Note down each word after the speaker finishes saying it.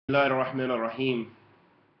الله الرحمن الرحيم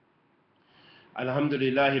الحمد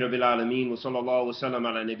لله رب العالمين وصلى الله وسلم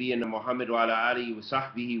على نبينا محمد وعلى آله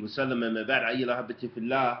وصحبه وسلم أما بعد أيها الأحبة في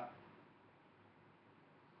الله.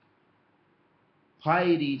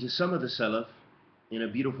 Piety to some of the Salaf in a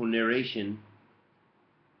beautiful narration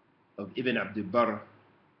of Ibn Abdul Barr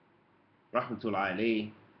rahmatullah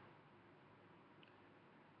alayhi.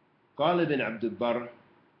 قال ابن عبد البر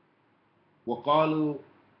وقالوا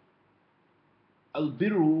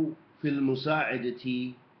البر في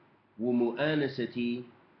المساعدة ومؤانسة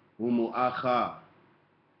ومؤاخاة.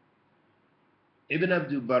 Ibn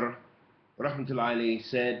Abdul Barr rahmatullah alayhi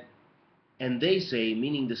said, and they say,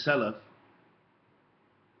 meaning the Salaf,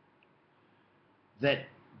 that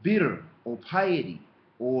birr or piety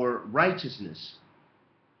or righteousness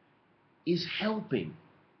is helping,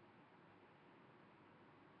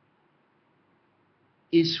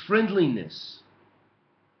 is friendliness,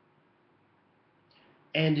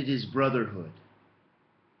 and it is brotherhood.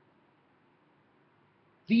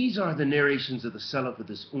 These are the narrations of the Salaf of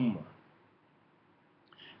this ummah.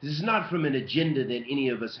 This is not from an agenda that any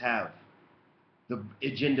of us have, the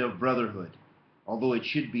agenda of brotherhood, although it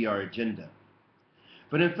should be our agenda.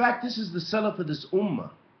 But in fact, this is the Salaf of this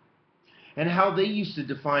ummah and how they used to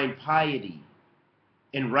define piety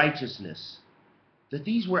and righteousness, that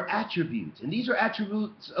these were attributes, and these are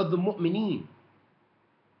attributes of the mu'mineen.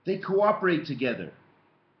 They cooperate together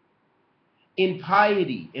in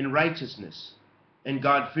piety and righteousness and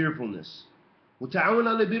God-fearfulness. وَتَعَوَنَ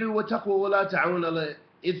عَلَى الْبِرِّ وَالتَّقْوَى وَلَا تَعَوَنَ عَلَى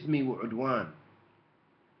الْإِثْمِ وَعُدْوَانِ.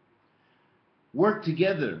 Work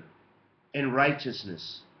together in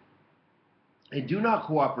righteousness and do not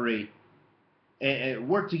cooperate, and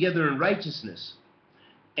work together in righteousness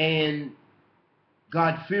and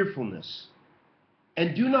God-fearfulness,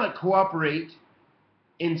 and do not cooperate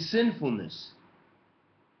in sinfulness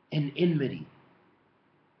and enmity.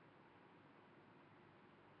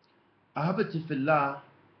 Ahabati fillah,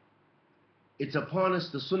 it's upon us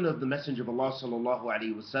the sunnah of the Messenger of Allah sallallahu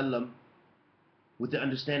alaihi wasallam with the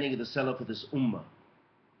understanding of the Salaf of this ummah,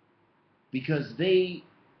 because they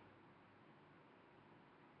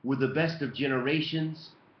were the best of generations,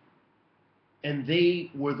 and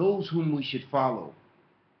they were those whom we should follow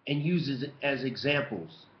and use as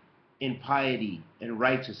examples in piety and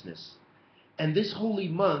righteousness. And this holy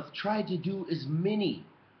month, try to do as many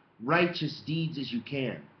righteous deeds as you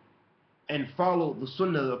can and follow the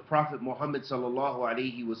sunnah of Prophet Muhammad sallallahu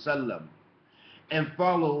alaihi wasallam, and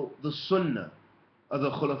follow the sunnah of the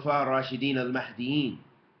Khulafa Rashidin al-Mahdiyin,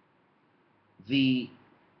 the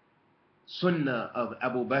sunnah of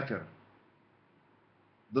Abu Bakr,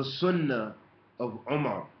 the sunnah of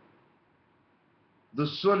Umar, the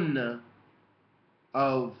sunnah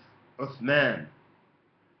of Uthman,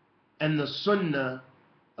 and the sunnah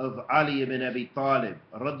of Ali ibn Abi Talib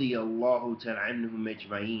radiyallahu ta'ala anhum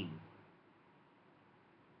ajma'een.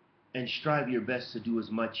 And strive your best to do as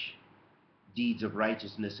much deeds of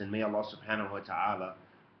righteousness, and may Allah subhanahu wa ta'ala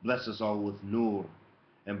bless us all with nur,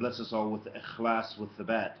 and bless us all with ikhlas, with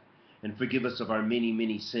thabat, and forgive us of our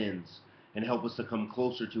many sins, and help us to come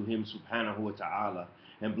closer to Him subhanahu wa ta'ala,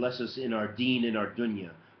 and bless us in our deen and our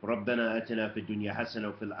dunya. ربنا آتنا في الدنيا حسنة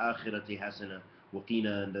وفي الآخرة حسنة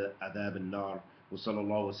وقنا عذاب النار وصلى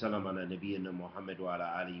الله وسلم على نبينا محمد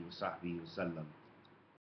وعلى آله وصحبه وسلم.